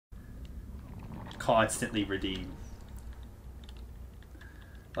constantly redeem.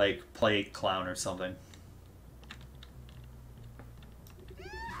 Like, play clown or something.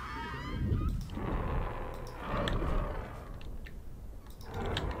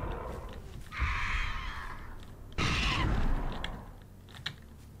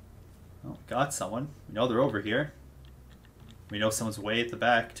 Oh, got someone. We know they're over here. We know someone's way at the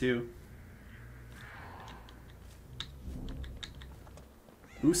back, too.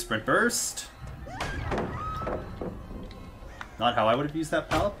 Ooh, sprint burst. Not how I would have used that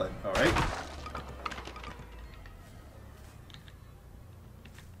pallet, but alright.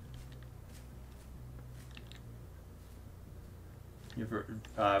 You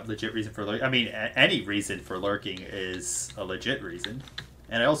have a legit reason for lurking. I mean, any reason for lurking is a legit reason.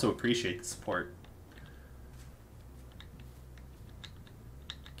 And I also appreciate the support.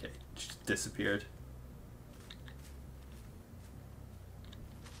 Okay, just disappeared.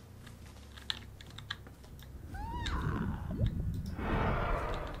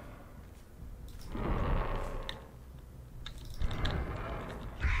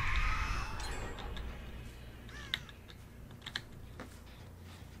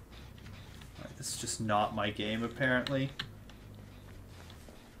 This is just not my game, apparently.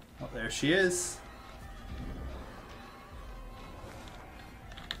 Oh, there she is.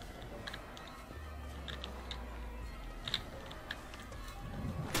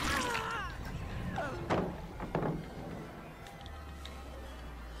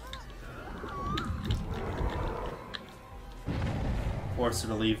 Force her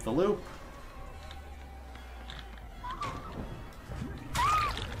to leave the loop.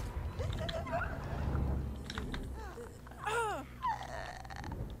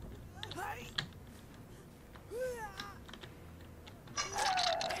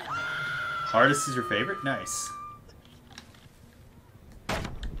 Artist is your favorite? Nice.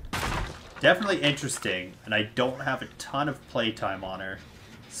 Definitely interesting, and I don't have a ton of playtime on her,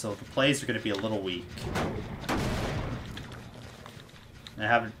 so the plays are going to be a little weak. I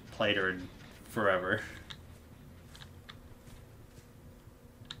haven't played her in forever.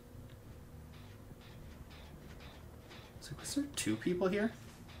 So was there 2 people here?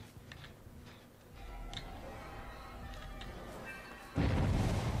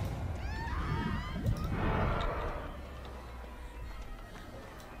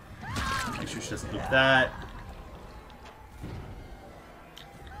 Make sure she doesn't loop that.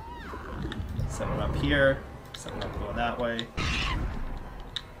 Set one up here. Set one up going that way.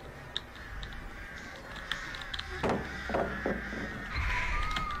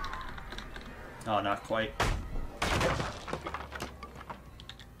 Oh, not quite.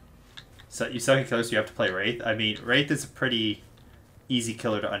 So you suck at killers, so you have to play Wraith. I mean, Wraith is a pretty easy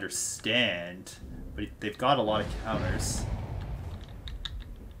killer to understand, but they've got a lot of counters.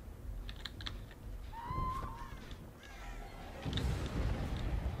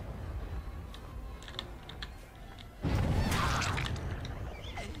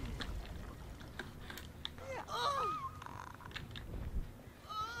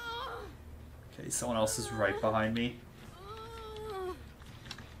 Someone else is right behind me.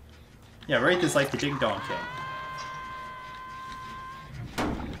 Yeah, Wraith is like the Ding Dong King.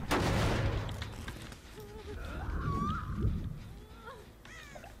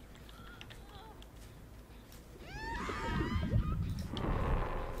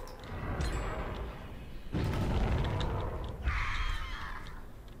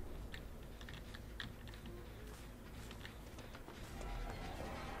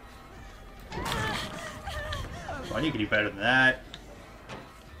 You can do better than that.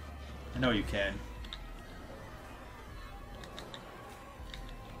 I know you can.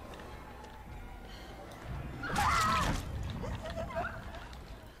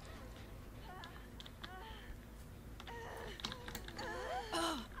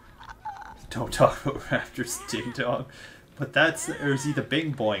 Don't talk about Raptor's Ding Dong. But that's... or is he the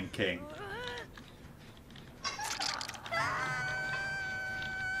Bing Boing King?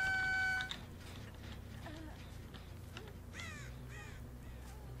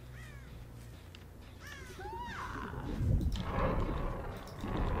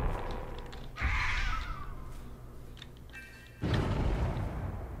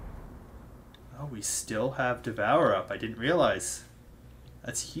 We still have Devour up. I didn't realize.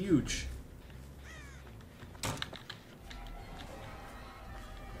 That's huge.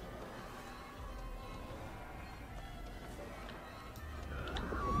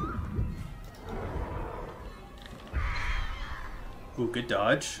 Ooh, good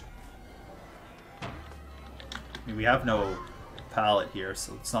dodge. I mean, we have no pallet here,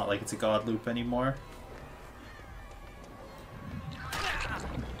 so it's not like it's a god loop anymore.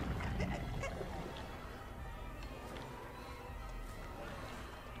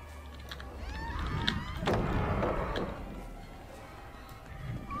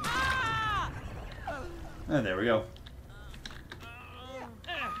 And there we go.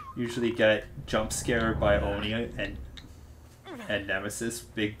 Usually get jump scared by Oni and Nemesis.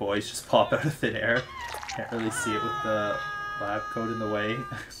 Big boys just pop out of thin air. Can't really see it with the lab coat in the way.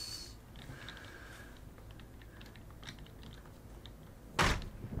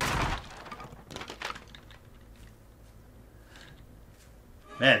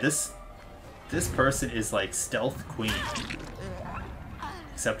 Man, this person is like stealth queen.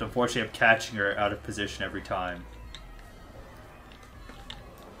 Except unfortunately I'm catching her out of position every time.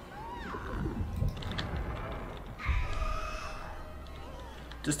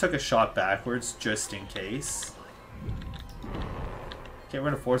 Just took a shot backwards just in case. Okay, we're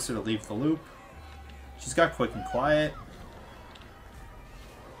gonna force her to leave the loop. She's got quick and quiet.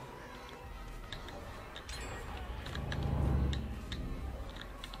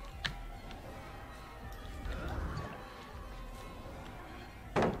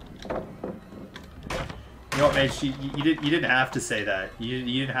 You know, man, you didn't have to say that. You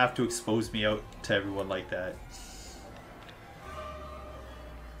didn't have to expose me out to everyone like that.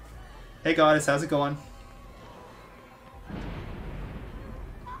 Hey Goddess, how's it going?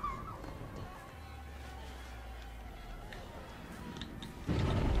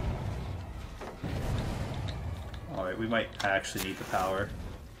 Alright, we might actually need the power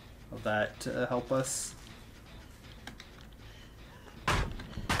of that to help us.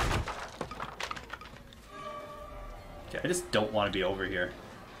 Okay, I just don't want to be over here.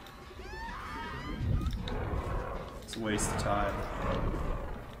 It's a waste of time.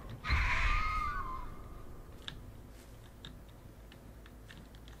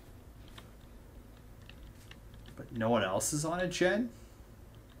 But no one else is on a gen?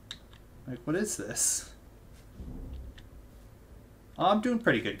 Like, what is this? Oh, I'm doing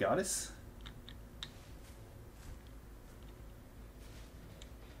pretty good, Goddess.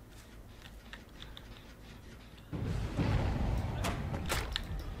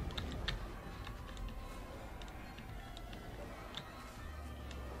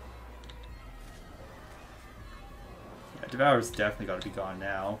 Yeah, Devour's definitely got to be gone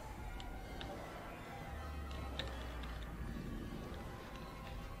now.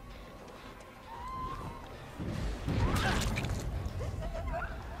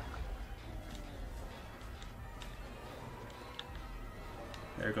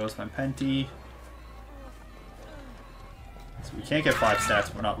 There goes my Penti. So we can't get 5 stacks,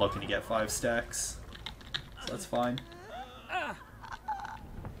 but we're not looking to get 5 stacks. So that's fine.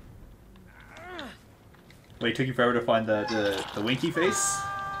 Wait, it took you forever to find the winky face?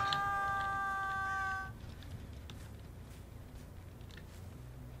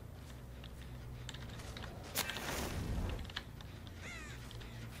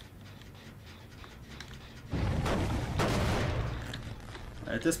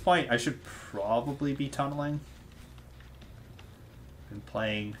 At this point, I should probably be tunneling. Been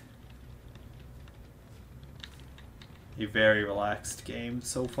playing a very relaxed game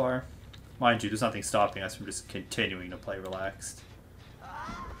so far. Mind you, there's nothing stopping us from just continuing to play relaxed.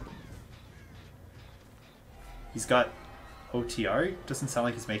 He's got OTR? Doesn't sound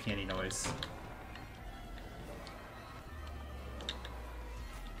like he's making any noise.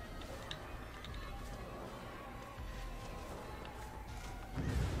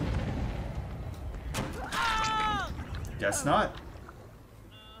 Guess not.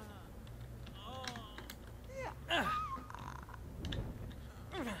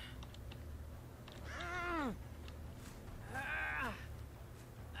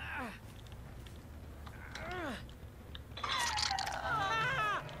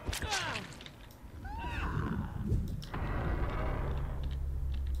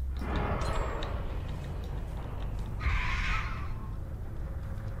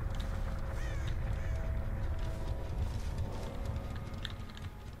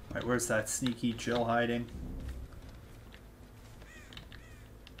 Right, where's that sneaky Jill hiding?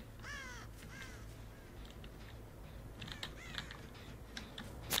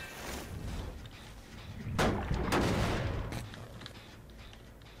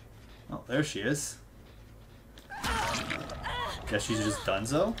 Oh, there she is. Guess she's just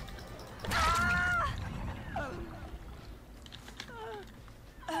donezo?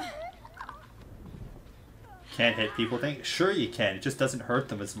 Can't hit people think? Sure you can, it just doesn't hurt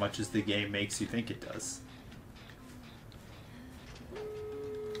them as much as the game makes you think it does.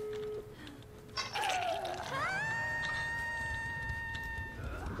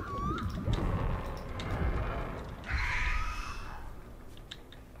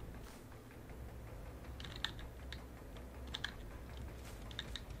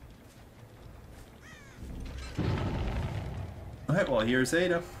 Alright, well here's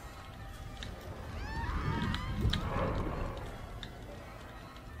Ada.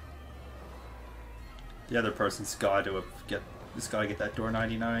 The other person's got to just gotta get that door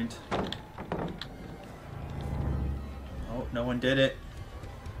 99'd. Oh, no one did it.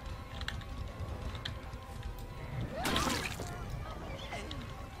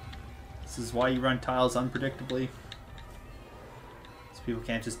 This is why you run tiles unpredictably. So people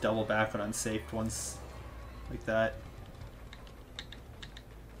can't just double back on unsaved ones like that.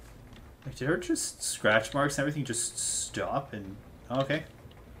 Like, did her just scratch marks and everything just stop and... Oh, okay.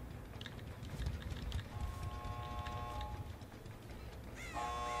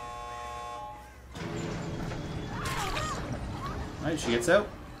 Alright, she gets out.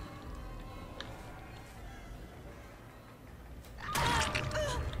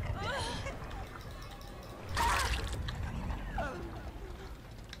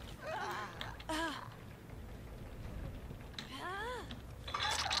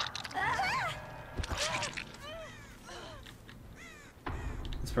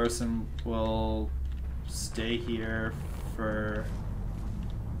 This person will stay here for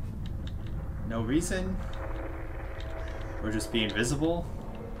no reason. Or just be invisible.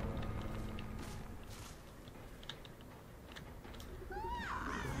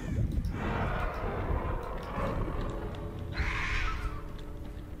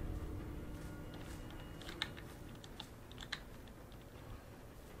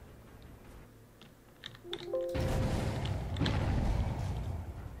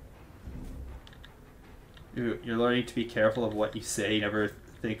 You're learning to be careful of what you say. You never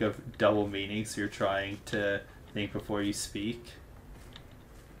think of double meanings. You're trying to think before you speak.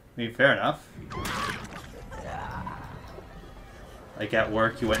 I mean, fair enough. Like at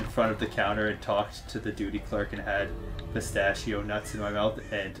work, you went in front of the counter and talked to the duty clerk and had pistachio nuts in my mouth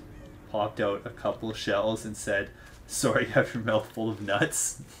and popped out a couple shells and said, "Sorry, you have your mouth full of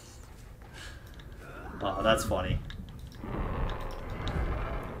nuts." Oh, that's funny.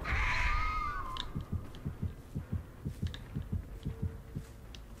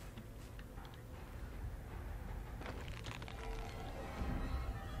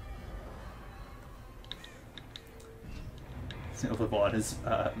 Live on his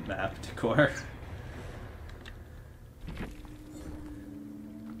map decor.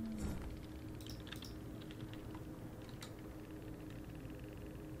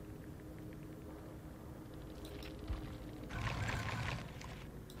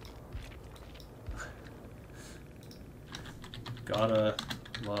 Gotta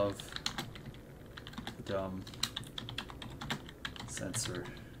love the dumb sensor.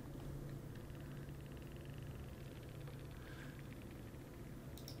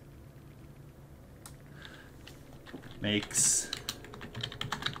 Makes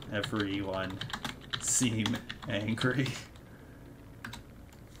everyone seem angry.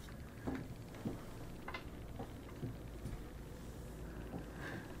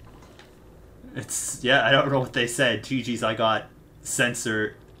 It's, yeah, I don't know what they said. GG's, I got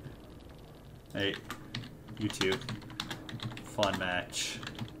censor. Hey, you two. Fun match.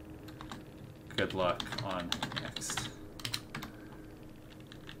 Good luck on next.